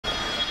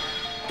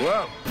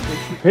Whoa.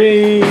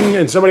 Ping!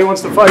 And somebody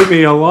wants to fight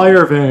me, a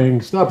liar Vang.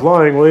 Stop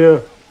lying, will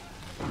you?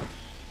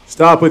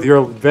 Stop with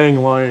your Vang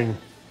lying.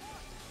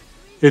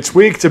 It's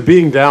weak to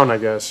being down, I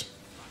guess.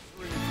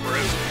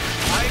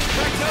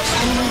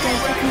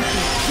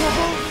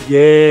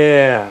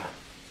 Yeah.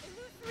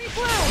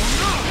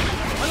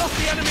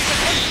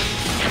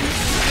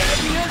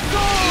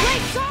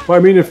 Well,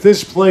 I mean, if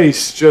this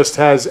place just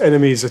has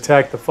enemies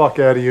attack the fuck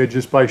out of you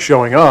just by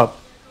showing up,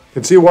 I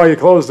can see why you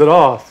closed it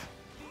off.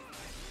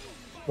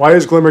 Why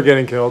is Glimmer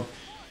getting killed?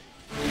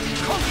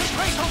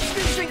 Concentrate on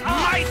finishing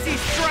mighty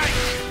strike.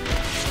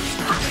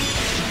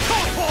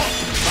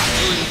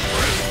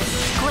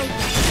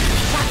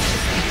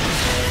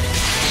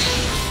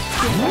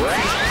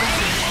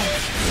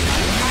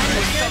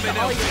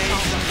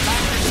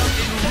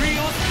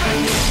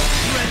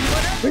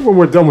 I think when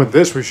we're done with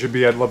this, we should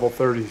be at level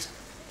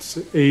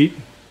 38.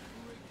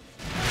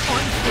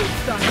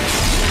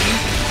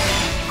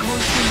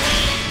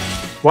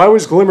 Why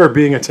was Glimmer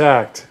being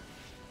attacked?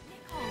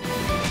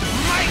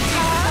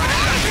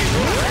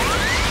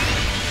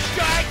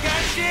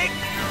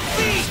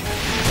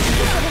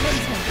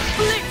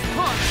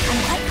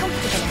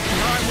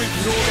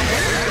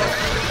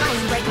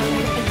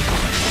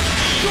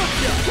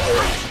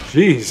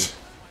 Jeez.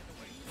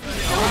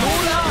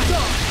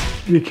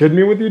 You kidding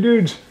me with you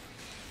dudes?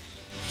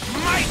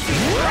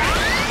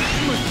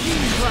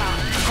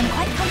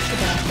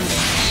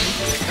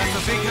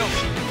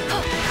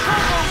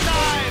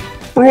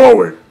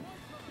 Blow it!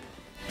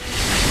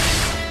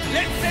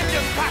 Let's send you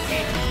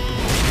packing.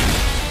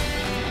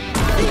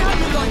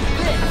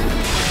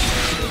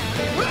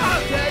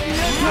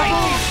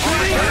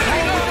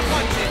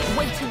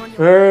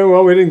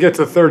 Well, we didn't get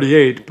to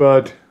 38,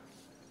 but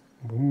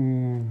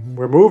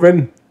we're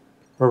moving.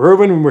 We're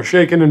grooving and we're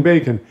shaking and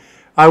baking.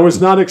 I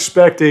was not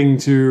expecting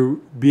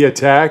to be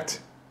attacked,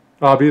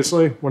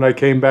 obviously, when I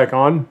came back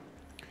on.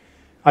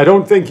 I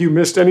don't think you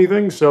missed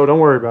anything, so don't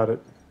worry about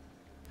it.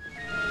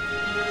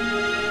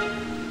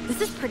 This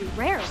is pretty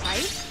rare,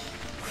 right?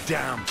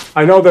 Damn.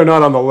 I know they're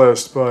not on the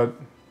list, but...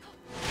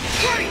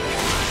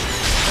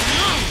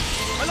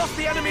 I lost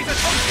the enemy's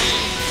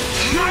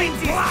attention. Mighty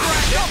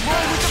strike. More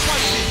with the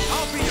punches.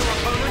 I'll be your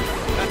opponent.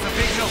 That's a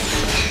big help.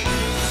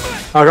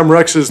 How come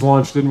Rex's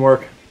launch didn't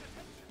work?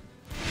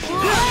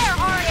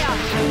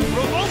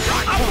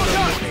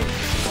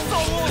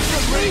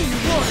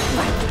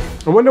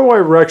 I wonder why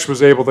Rex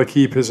was able to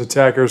keep his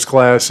attacker's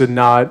class and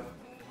not...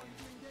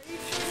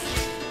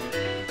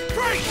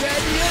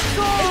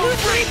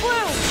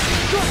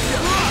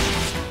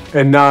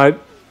 And not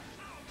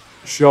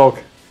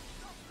Shulk.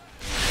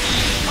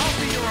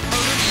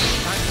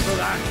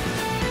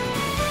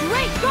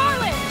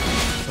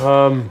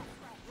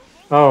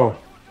 Oh.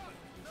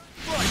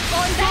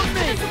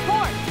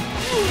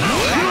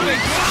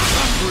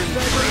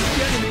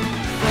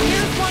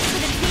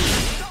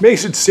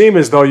 Makes it seem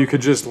as though you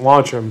could just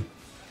launch him.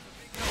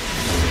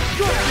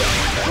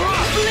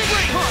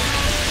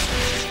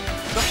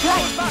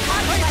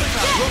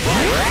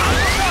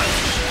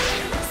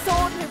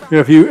 You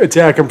know, if you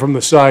attack him from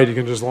the side, you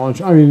can just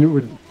launch. I mean,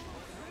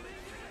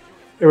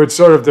 it would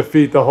sort of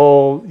defeat the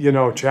whole, you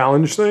know,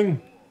 challenge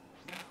thing.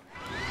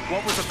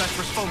 What was the best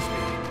response?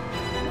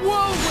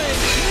 Whirlwind,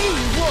 new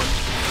one.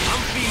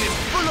 I'm feeling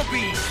full of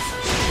beans.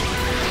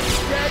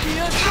 Ready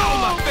to go.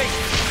 My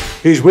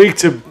face. He's weak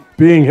to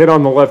being hit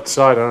on the left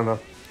side. I don't know.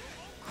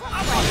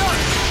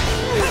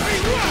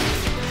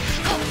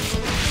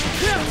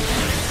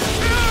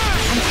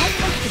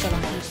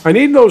 I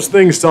need those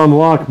things to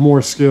unlock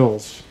more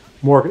skills,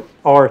 more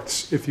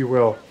arts, if you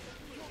will.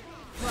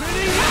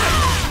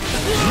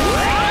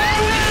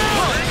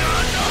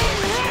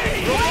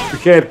 You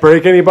can't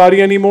break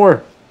anybody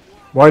anymore?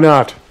 Why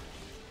not?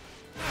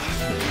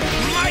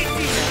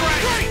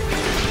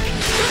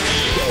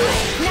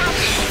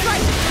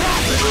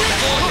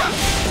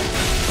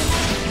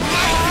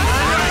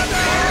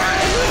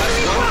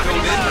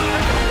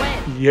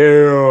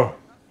 Yeah.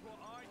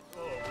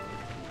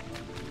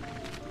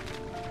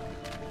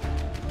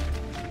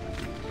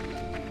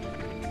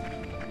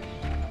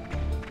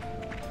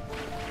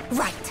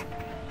 Right.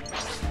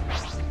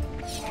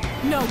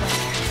 No way.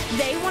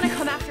 They want to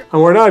come after.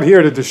 And we're not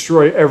here to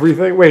destroy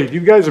everything. Wait,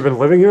 you guys have been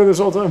living here this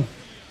whole time?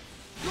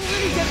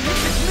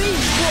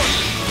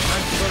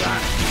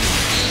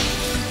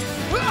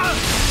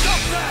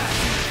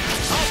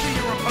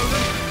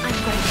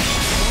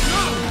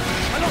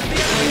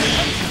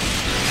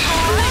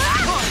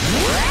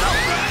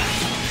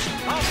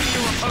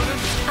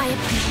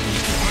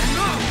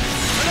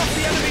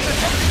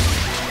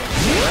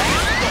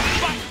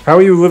 How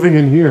are you living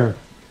in here?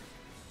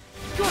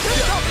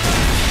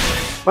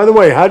 By the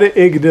way, how do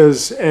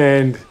Igdas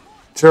and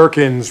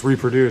Turkins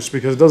reproduce?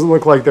 Because it doesn't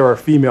look like there are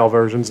female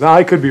versions. Now,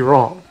 I could be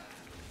wrong.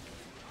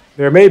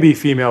 There may be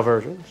female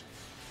versions.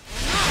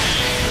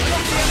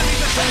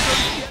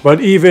 But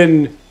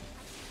even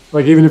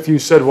if you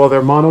said, well,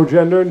 they're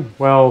monogendered,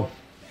 well...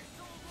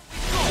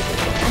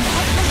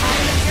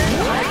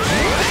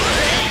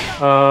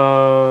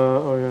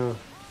 oh, yeah.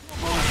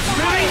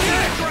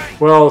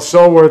 Well,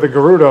 so were the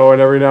Gerudo,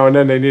 and every now and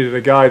then they needed a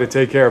guy to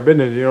take care of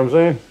business, you know what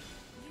I'm saying?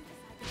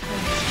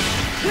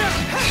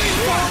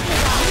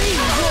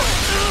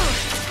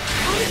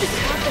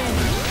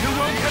 You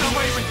won't get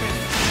away with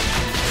this.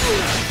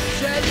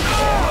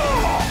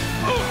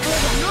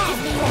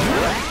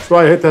 That's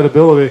why I hit that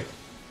ability.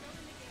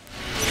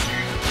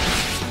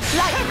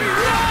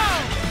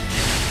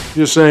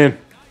 Just saying.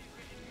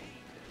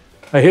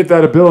 I hit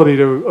that ability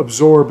to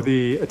absorb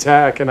the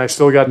attack, and I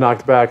still got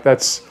knocked back.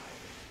 It's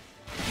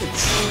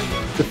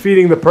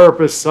defeating the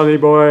purpose, sonny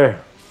boy.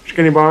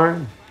 Skinny bar.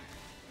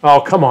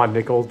 Oh, come on,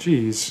 Nickel.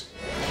 Jeez.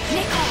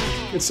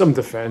 Get some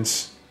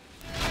defense.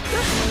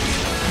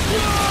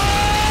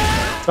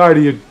 Tired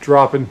of you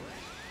dropping.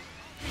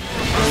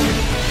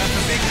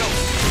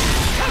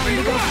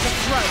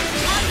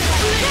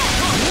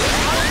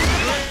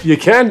 You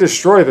can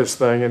destroy this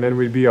thing, and then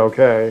we'd be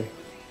okay.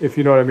 If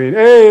you know what I mean.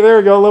 Hey, there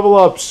we go. Level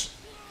ups.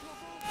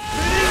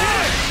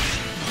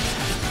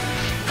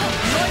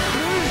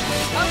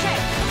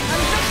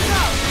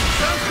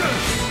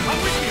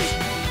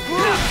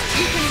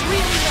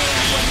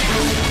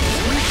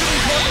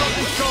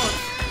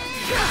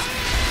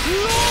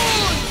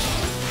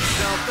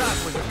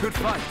 Good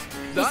fight.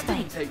 That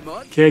didn't take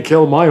much. Can't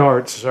kill my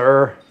heart,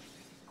 sir.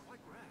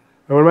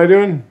 What am I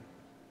doing?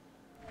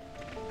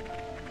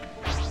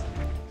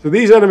 So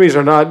these enemies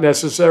are not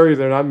necessary.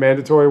 They're not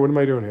mandatory. What am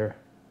I doing here?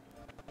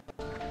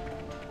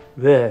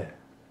 There.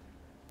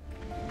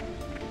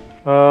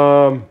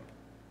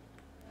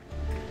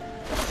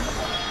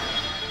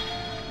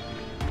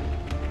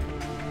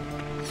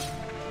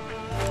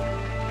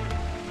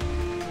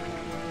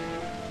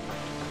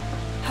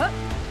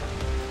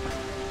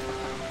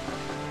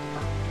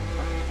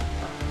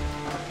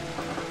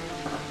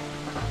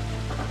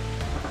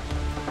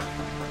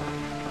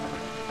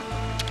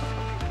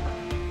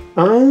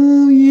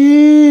 Oh,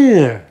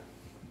 yeah.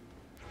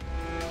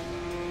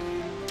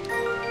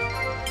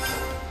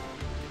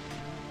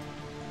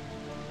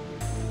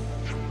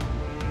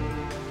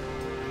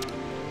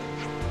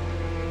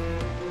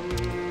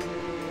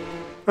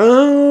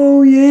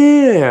 Oh,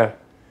 yeah.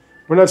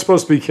 We're not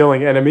supposed to be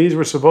killing enemies.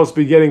 We're supposed to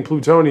be getting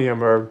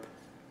plutonium, or...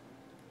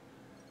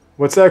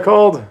 What's that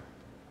called?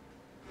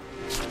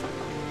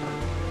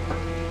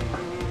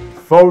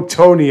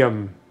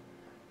 Photonium.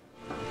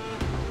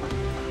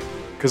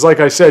 Because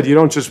like I said, you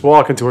don't just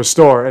walk into a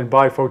store and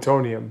buy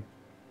Photonium.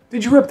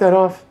 Did you rip that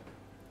off?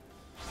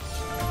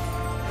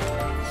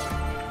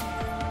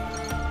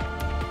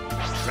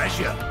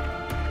 Treasure.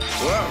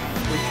 Well,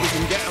 think we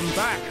can get them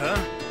back,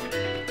 huh?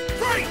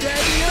 Right,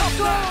 Daddy,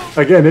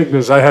 Again,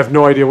 Ignis, I have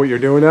no idea what you're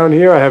doing down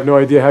here. I have no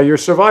idea how you're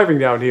surviving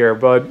down here.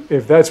 But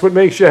if that's what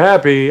makes you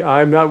happy,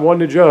 I'm not one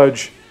to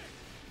judge.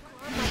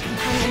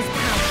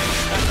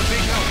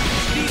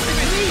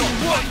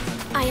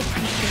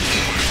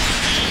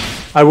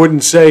 I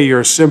wouldn't say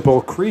you're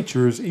simple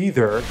creatures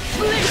either.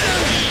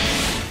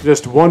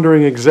 Just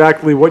wondering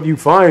exactly what you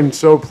find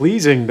so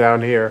pleasing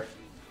down here.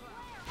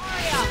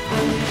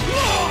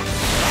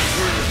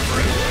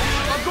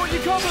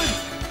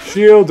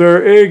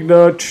 Shielder,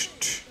 Igna.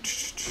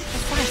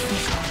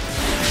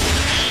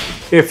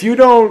 If you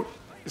don't...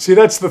 See,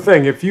 that's the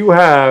thing. If you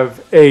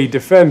have a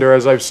defender,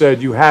 as I've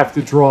said, you have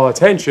to draw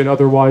attention.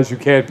 Otherwise, you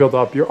can't build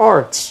up your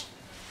arts.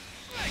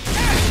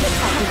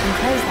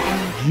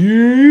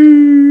 Yeah.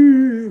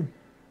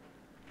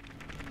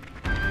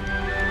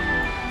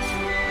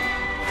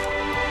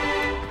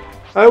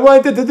 I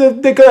went to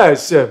the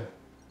class.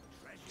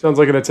 Sounds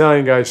like an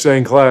Italian guy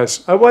saying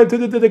class. I went to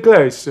the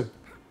class.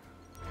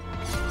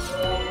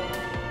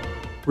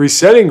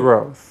 Resetting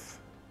growth.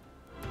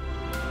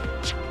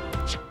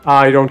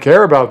 I don't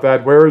care about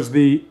that. Where is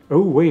the...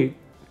 Oh, wait.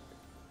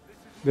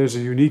 There's a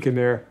unique in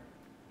there.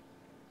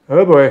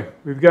 Oh, boy.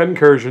 We've got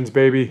incursions,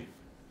 baby.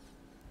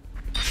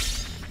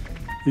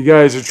 You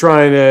guys are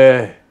trying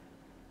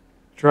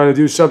to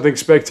do something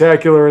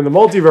spectacular in the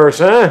multiverse,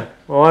 huh?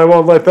 Well, I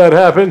won't let that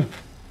happen.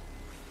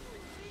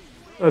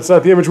 That's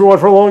not the image we want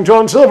for Long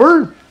John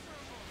Silver.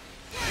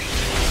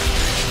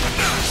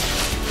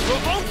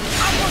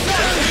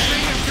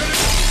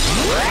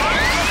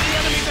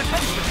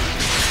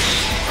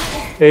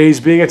 A's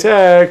being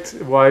attacked.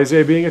 Why is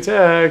A being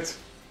attacked?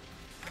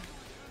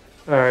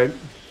 Alright.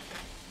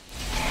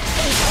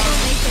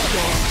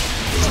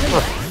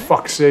 Oh,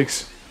 fuck's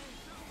sakes.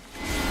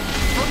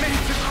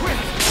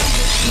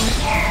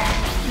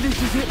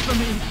 This is it for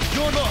me.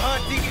 You're not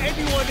hurting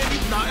anyone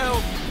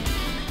else.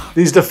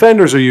 These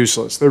defenders are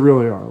useless. They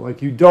really are.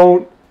 Like,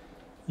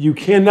 you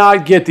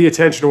cannot get the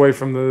attention away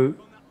from the...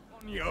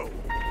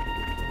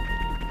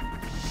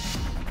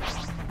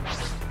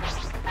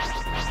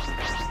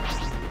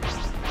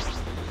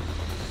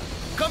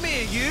 Come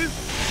here, you.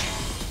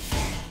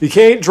 You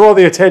can't draw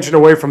the attention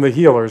away from the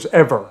healers,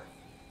 ever.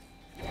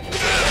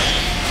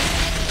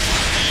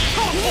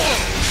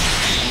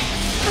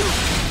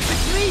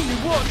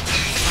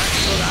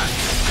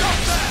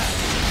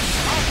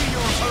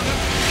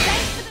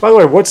 By the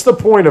way, what's the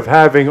point of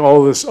having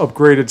all this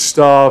upgraded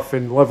stuff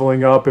and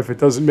leveling up if it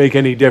doesn't make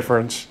any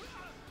difference?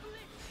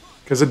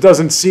 Because it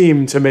doesn't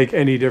seem to make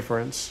any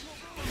difference.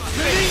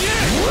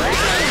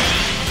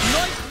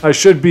 I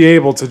should be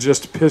able to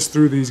just piss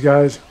through these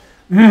guys.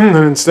 And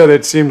instead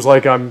it seems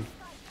like I'm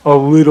a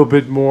little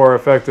bit more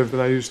effective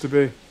than I used to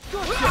be. That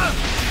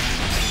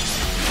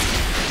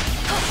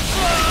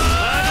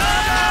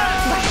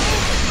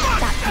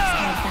takes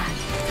care of that.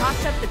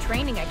 Tossed up the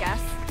training, I guess.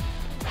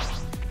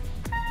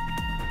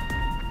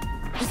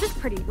 This is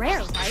pretty rare,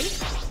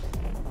 right?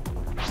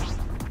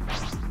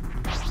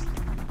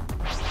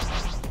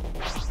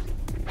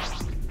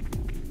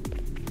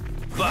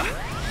 Bah,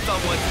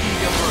 someone's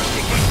eager for a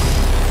ticket.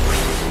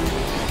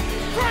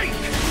 Break!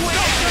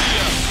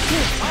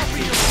 I'll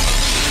be your...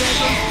 There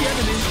goes the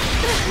enemy.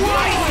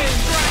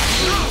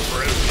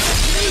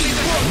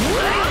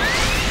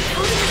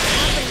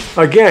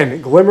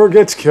 Again, Glimmer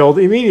gets killed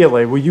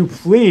immediately. Will you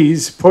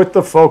please put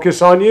the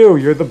focus on you?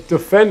 You're the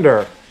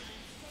defender.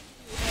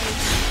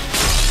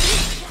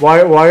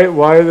 Why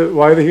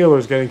are the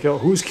healers getting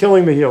killed? Who's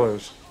killing the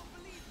healers?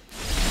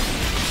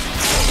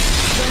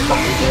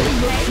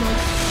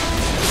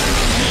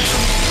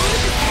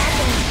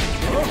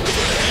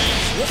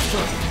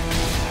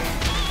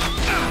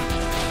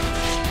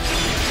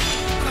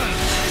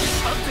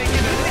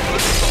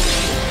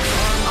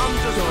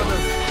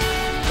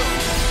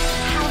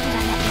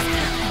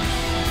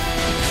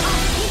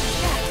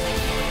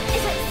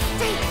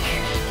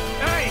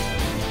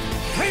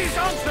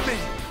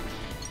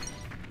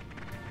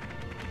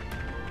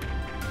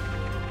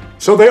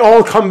 So they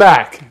all come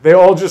back. They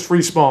all just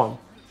respawn.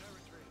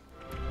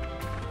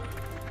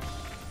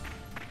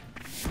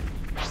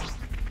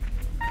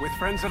 With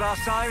friends at our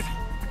side,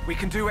 we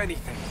can do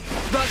anything.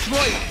 That's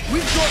right.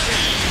 We've got this.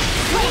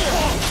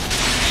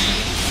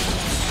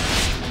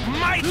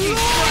 Mighty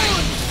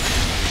strength.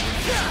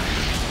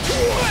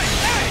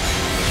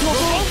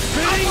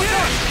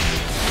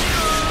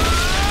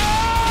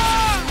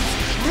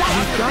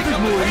 We've gathered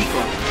more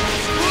info.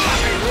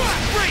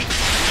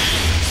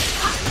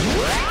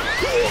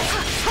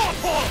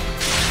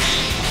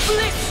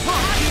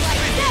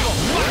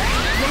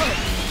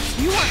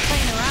 You weren't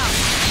playing around.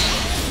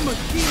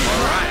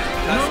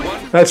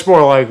 That's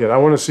more like it. I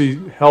want to see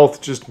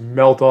health just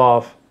melt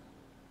off.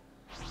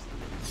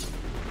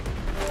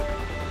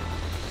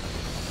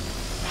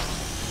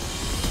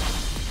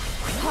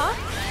 Huh?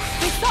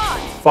 We saw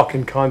it.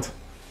 Fucking cunt.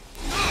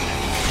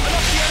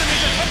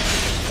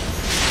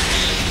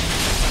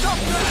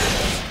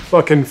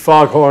 Fucking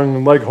foghorn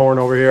and leghorn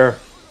over here.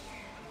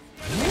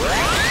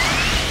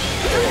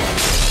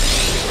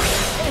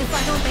 If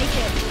I don't make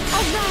it.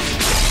 Oh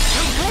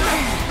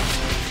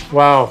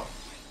Wow.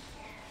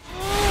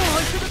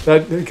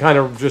 That kind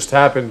of just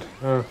happened.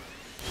 no. If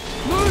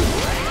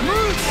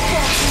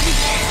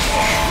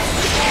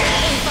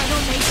I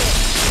don't make it.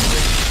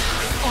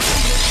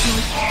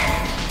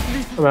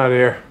 I'm out of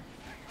here.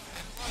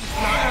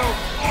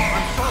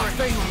 I'm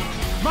sorry.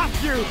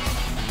 Matthew!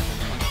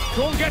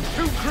 Don't get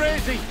too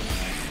crazy!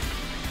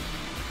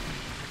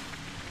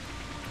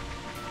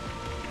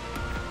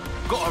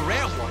 Got a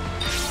rare one.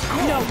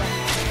 No way.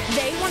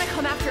 They want to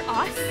come after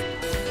us?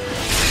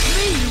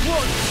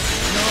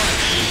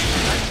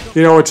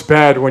 You know it's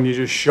bad when you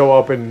just show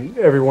up and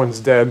everyone's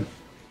dead. No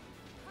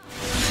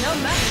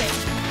message.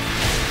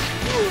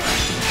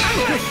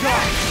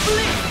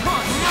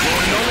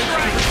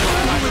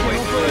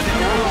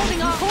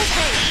 Holding up.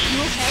 Okay. You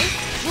okay?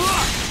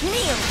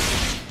 Kneel.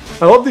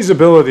 I love these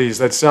abilities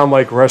that sound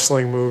like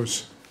wrestling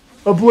moves.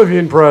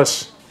 Oblivion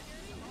Press.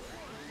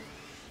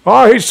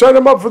 Oh, he set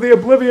him up for the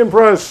Oblivion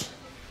Press.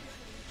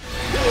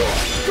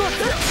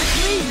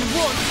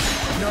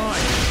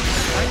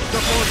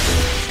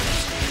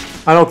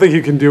 I don't think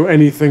you can do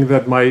anything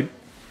that might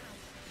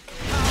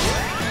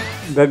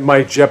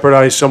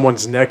jeopardize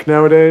someone's neck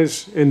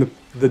nowadays in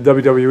the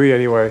WWE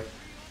anyway.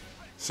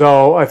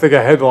 So I think a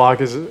headlock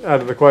is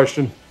out of the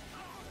question.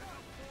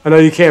 I know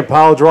you can't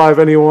pile drive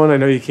anyone. I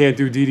know you can't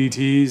do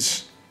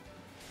DDTs.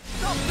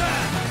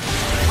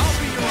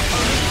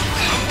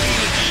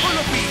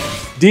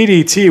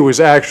 DDT was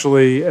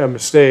actually a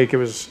mistake. It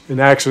was an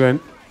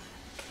accident.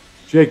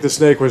 Jake the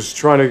Snake was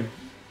trying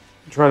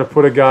to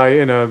put a guy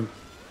in a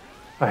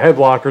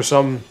headlock or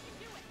something,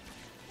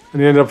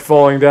 and he ended up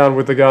falling down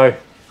with the guy.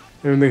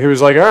 And he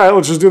was like, "All right,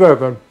 let's just do that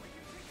then."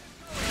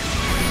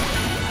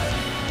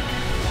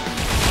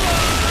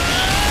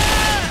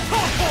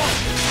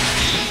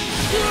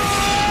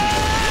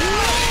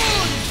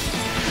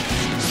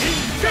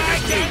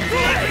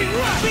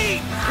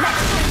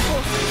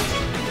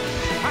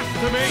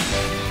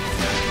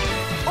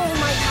 All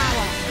my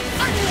power.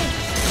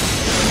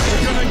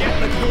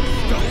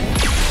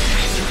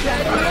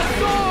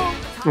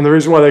 And the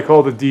reason why they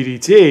called it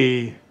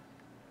DDT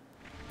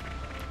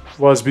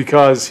was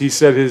because he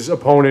said his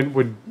opponent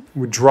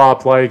would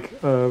drop like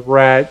a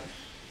rat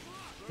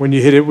when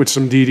you hit it with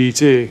some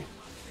DDT.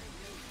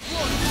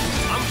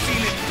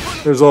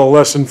 There's a little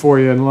lesson for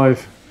you in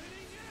life.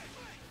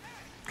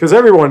 Because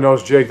everyone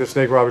knows Jake the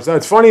Snake Roberts. Now,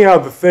 it's funny how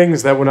the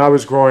things that when I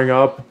was growing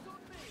up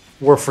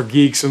were for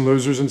geeks and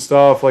losers and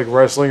stuff, like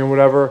wrestling and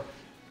whatever,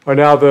 are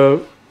now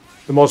the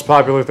the most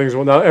popular things.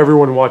 Well, now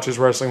everyone watches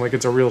wrestling like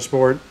it's a real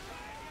sport.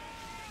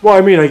 Well,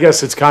 I mean, I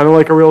guess it's kind of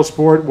like a real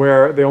sport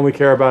where they only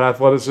care about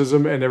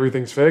athleticism and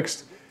everything's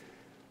fixed.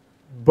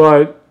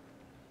 But,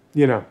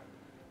 you know.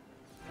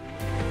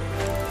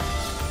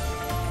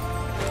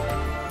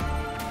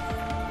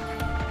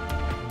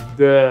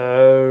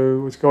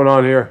 What's going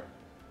on here?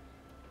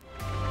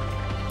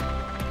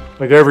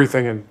 Like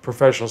everything in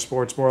professional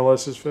sports more or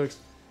less is fixed.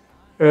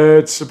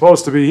 It's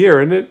supposed to be here,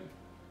 isn't it?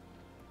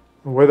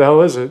 Where the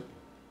hell is it?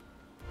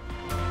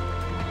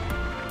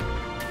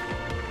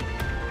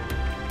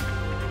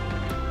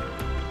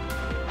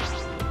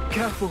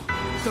 Careful.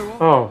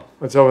 Oh,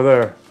 it's over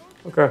there.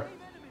 Okay.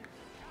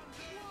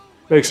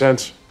 Makes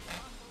sense.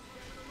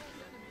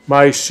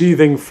 My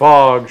seething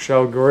fog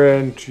shall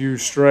grant you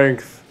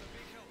strength.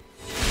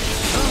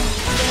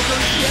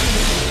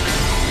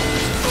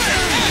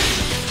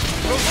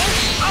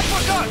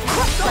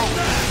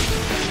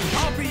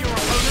 I'll be your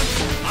opponent.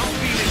 I'll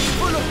be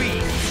full of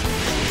beans.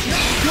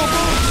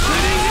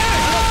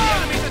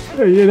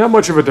 Hey, you're not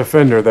much of a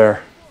defender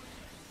there.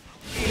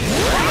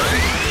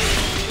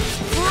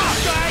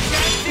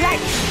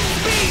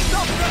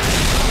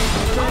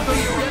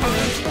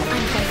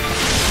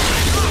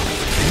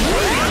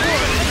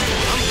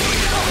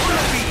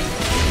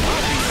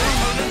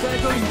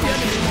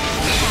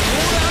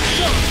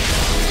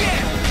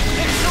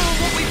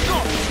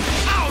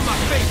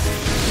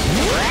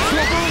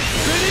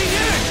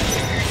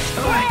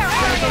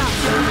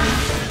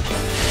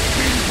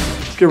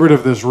 Get rid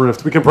of this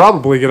rift. We can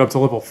probably get up to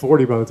level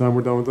 40 by the time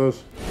we're done with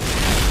this.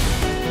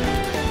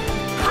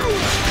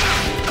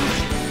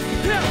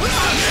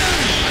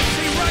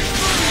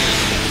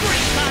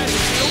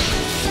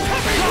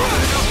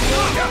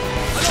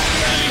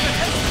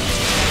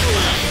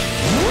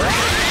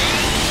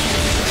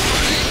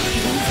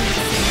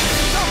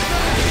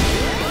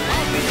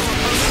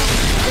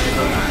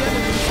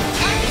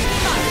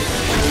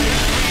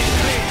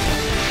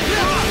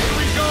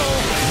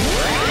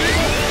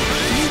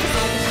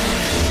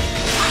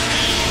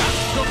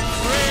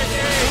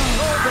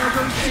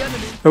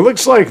 It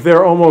looks like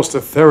they're almost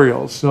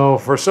ethereal, so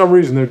for some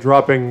reason they're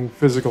dropping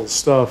physical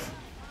stuff.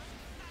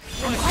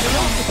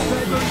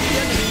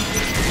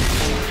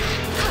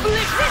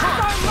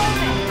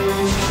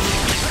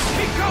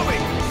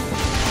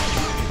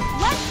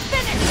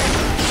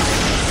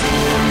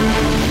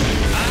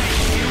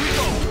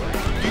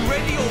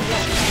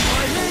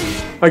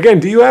 Again,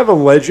 do you have a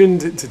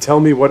legend to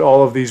tell me what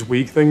all of these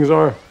weak things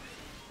are?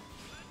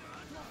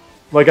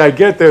 Like, I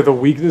get they're the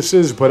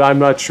weaknesses, but I'm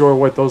not sure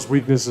what those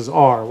weaknesses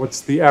are.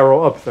 What's the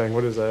arrow up thing?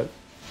 What is that?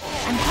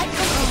 I'm quite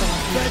comfortable.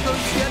 There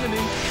goes the enemy.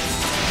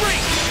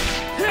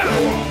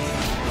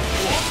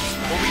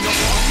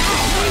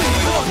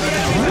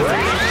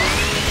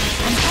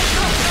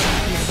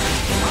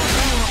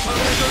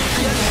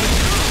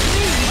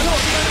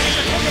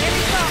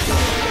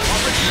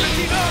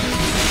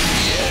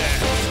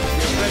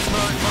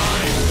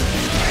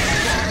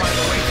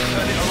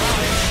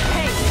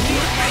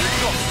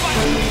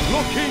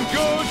 Looking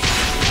good.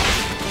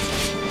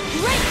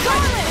 Great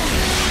darling!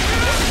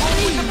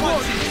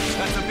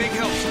 That's a big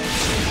help.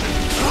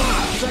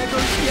 There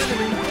goes the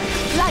enemy.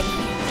 Like,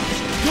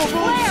 Where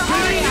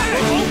are you?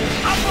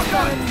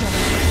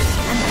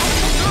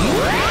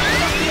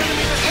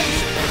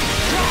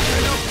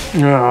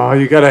 Oh,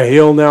 you gotta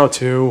heal now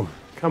too.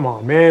 Come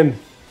on, man.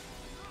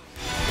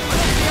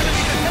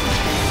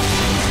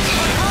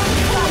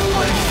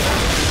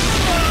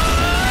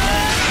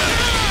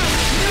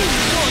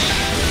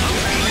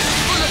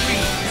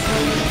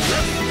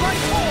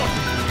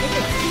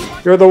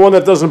 You're the one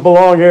that doesn't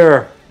belong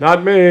here,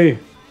 not me.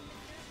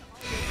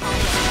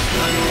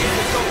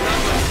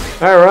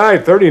 All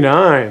right,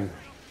 39.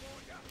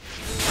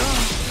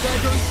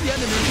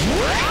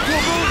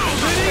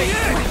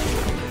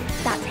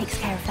 that takes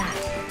care of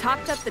that.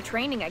 Topped up the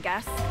training, I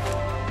guess.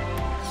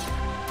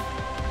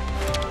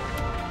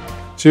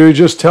 So you're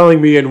just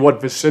telling me in what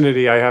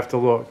vicinity I have to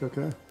look,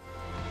 okay?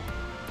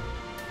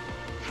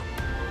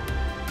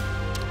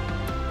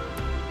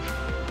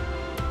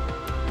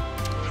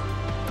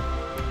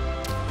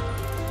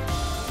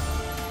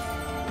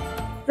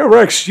 Yeah,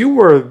 Rex, you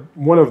were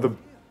one of the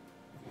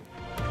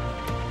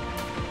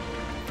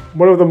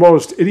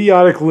most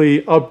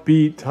idiotically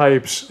upbeat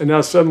types, and now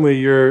suddenly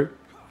you're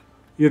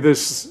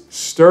this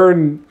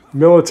stern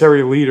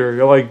military leader.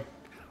 You're like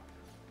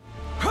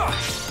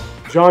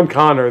John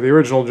Connor, the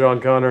original John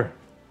Connor,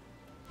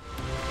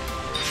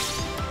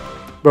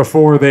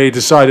 before they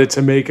decided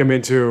to make him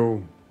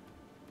into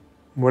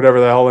whatever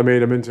the hell they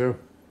made him into.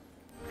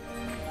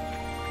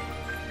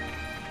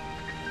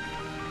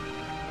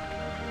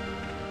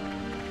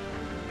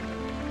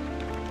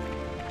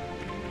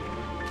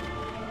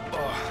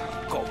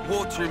 Got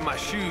water in my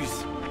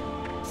shoes.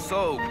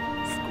 So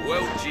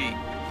squelchy.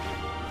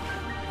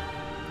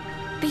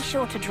 Be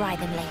sure to dry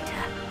them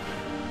later,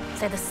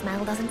 so the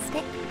smell doesn't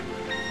stick.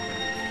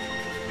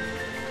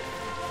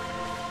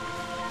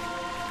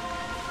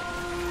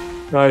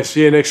 I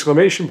see an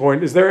exclamation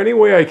point. Is there any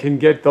way I can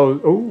get those?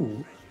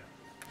 Ooh.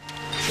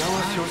 Show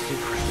us your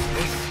secret.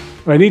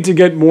 I need to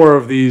get more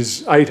of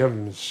these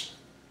items.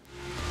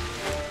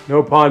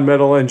 No pond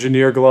metal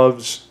engineer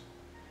gloves.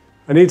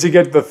 I need to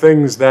get the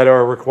things that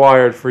are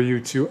required for you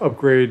to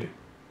upgrade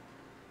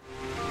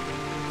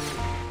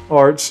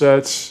art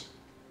sets.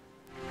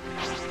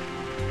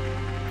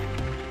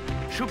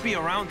 Should be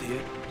around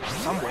here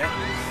somewhere.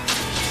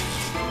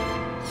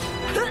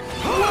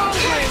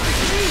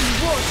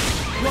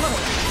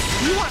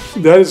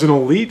 That is an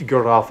elite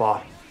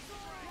Garafa.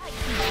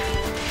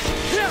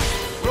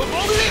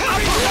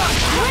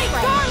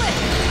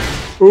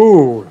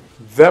 Ooh,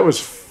 that was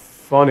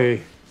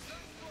funny.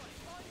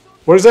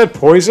 What is that,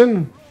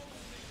 poison?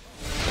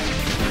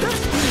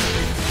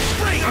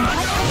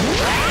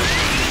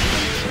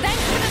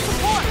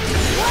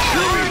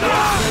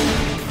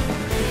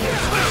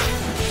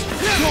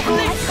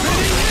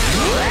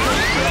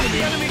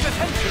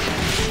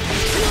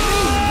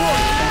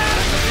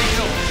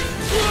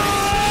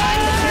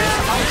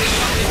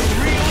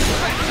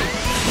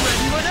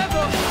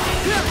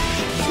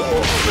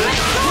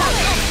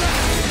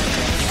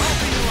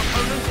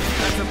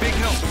 That's a big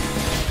help.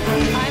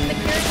 I'm the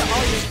cure to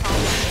all your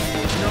problems.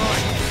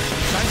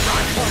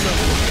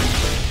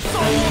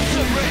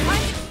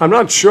 I'm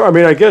not sure. I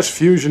mean, I guess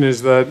fusion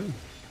is that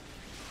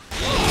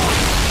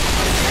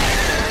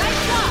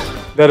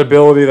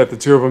ability that the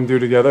two of them do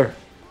together.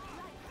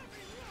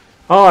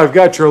 Oh, I've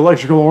got your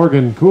electrical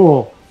organ.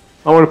 Cool.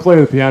 I want to play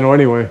the piano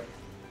anyway.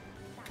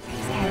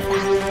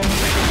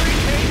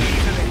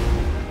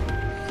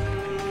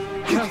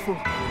 Careful,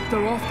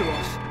 they're after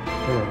us.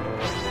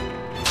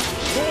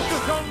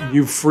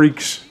 You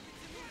freaks.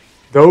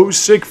 Those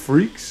sick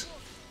freaks.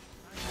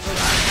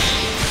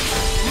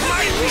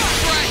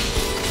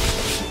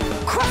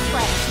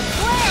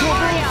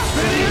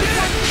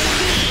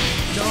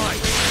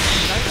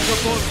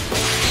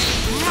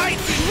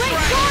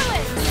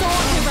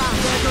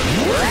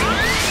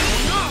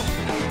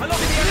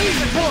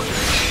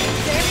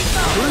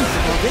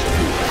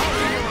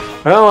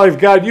 Well, I've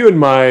got you in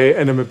my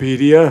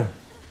Enemopedia.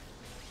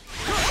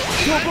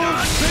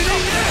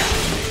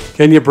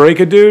 Can you break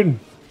a dude?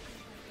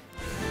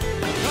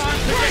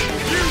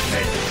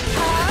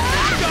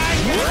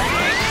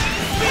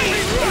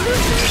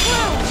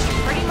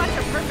 Pretty much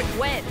a perfect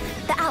win.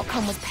 The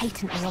outcome was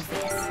patently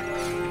obvious.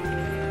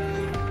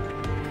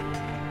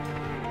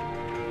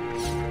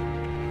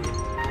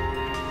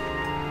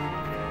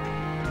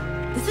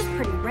 This is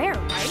pretty rare,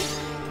 right?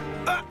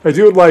 I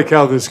do like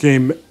how this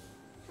game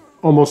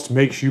almost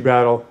makes you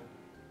battle.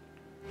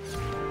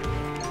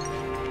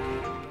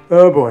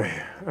 Oh boy.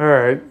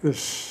 Alright,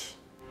 this...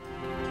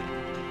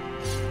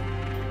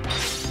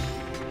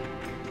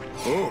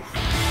 Oh.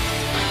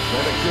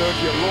 Better gird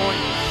your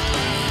loins.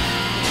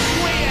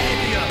 Way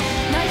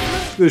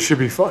ahead of you. This should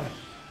be fun.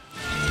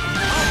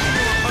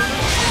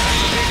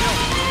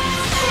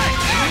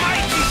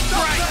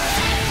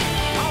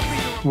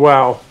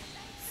 Wow.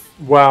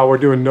 Wow, we're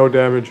doing no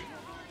damage.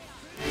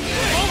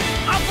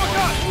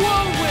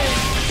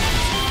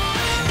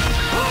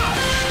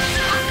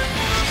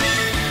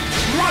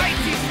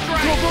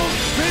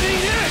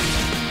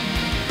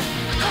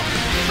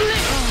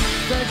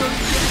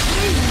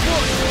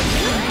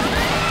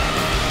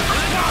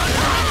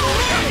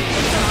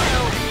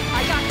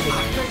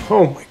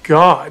 Oh my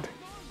god.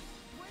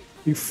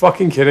 You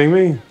fucking kidding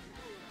me?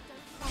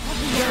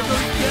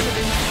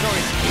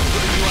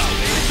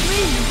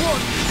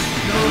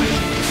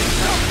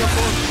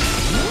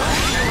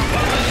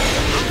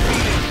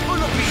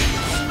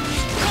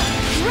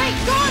 Great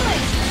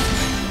garlic!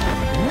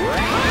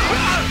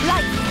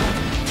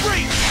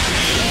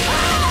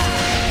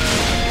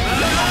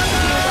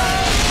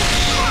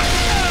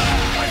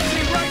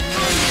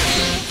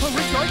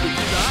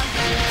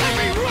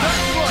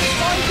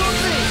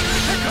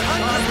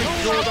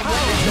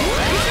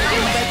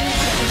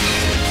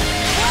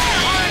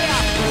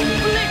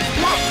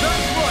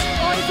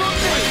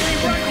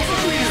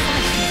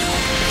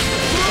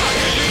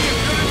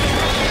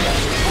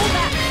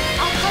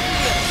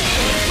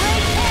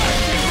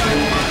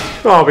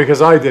 Oh,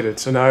 because I did it,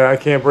 so now I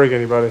can't break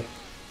anybody.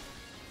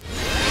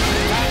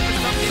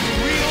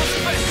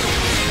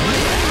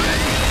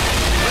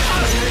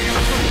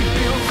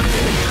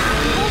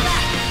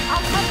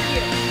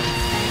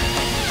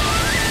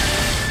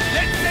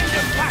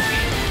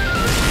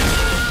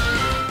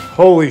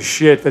 Holy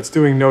shit, that's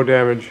doing no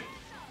damage.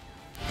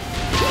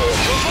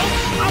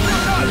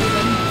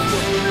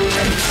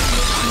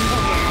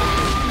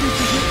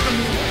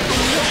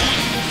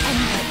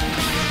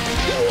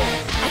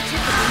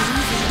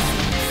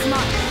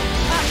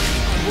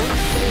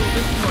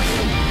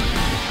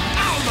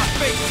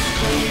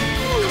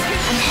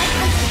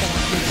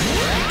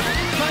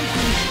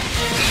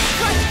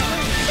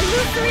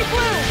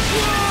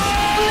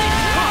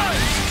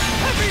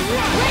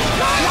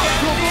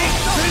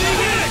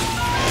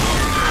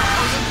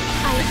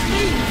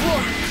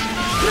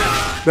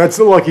 That's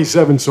the Lucky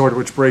 7 sword,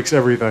 which breaks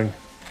everything.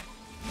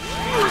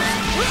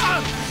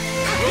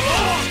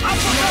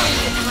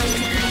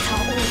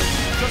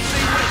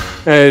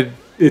 And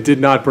it did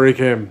not break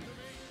him.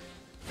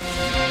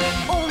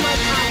 All my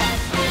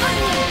power.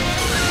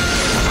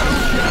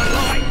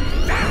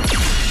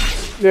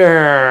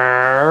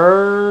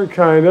 Yeah,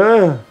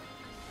 kinda.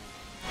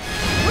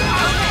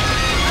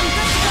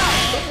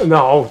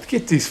 No,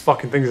 get these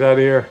fucking things out of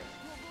here.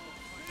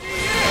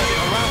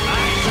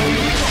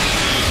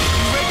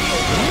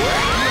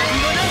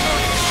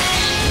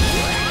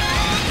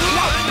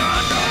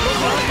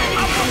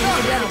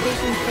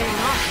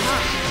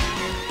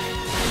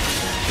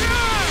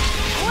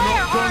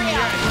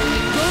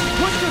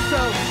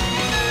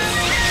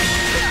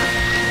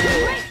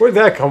 Where'd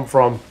that come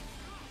from?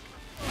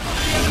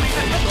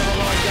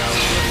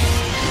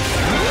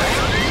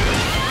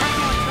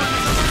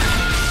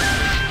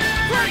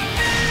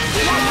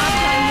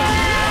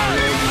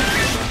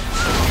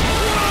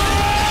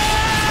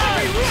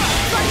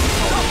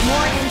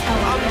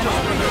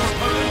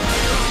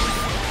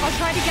 I'll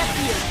try to get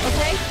to you,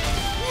 okay?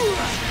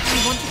 You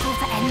want to call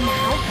for end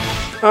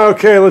now?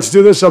 Okay, let's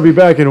do this. I'll be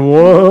back in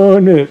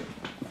 1 minute.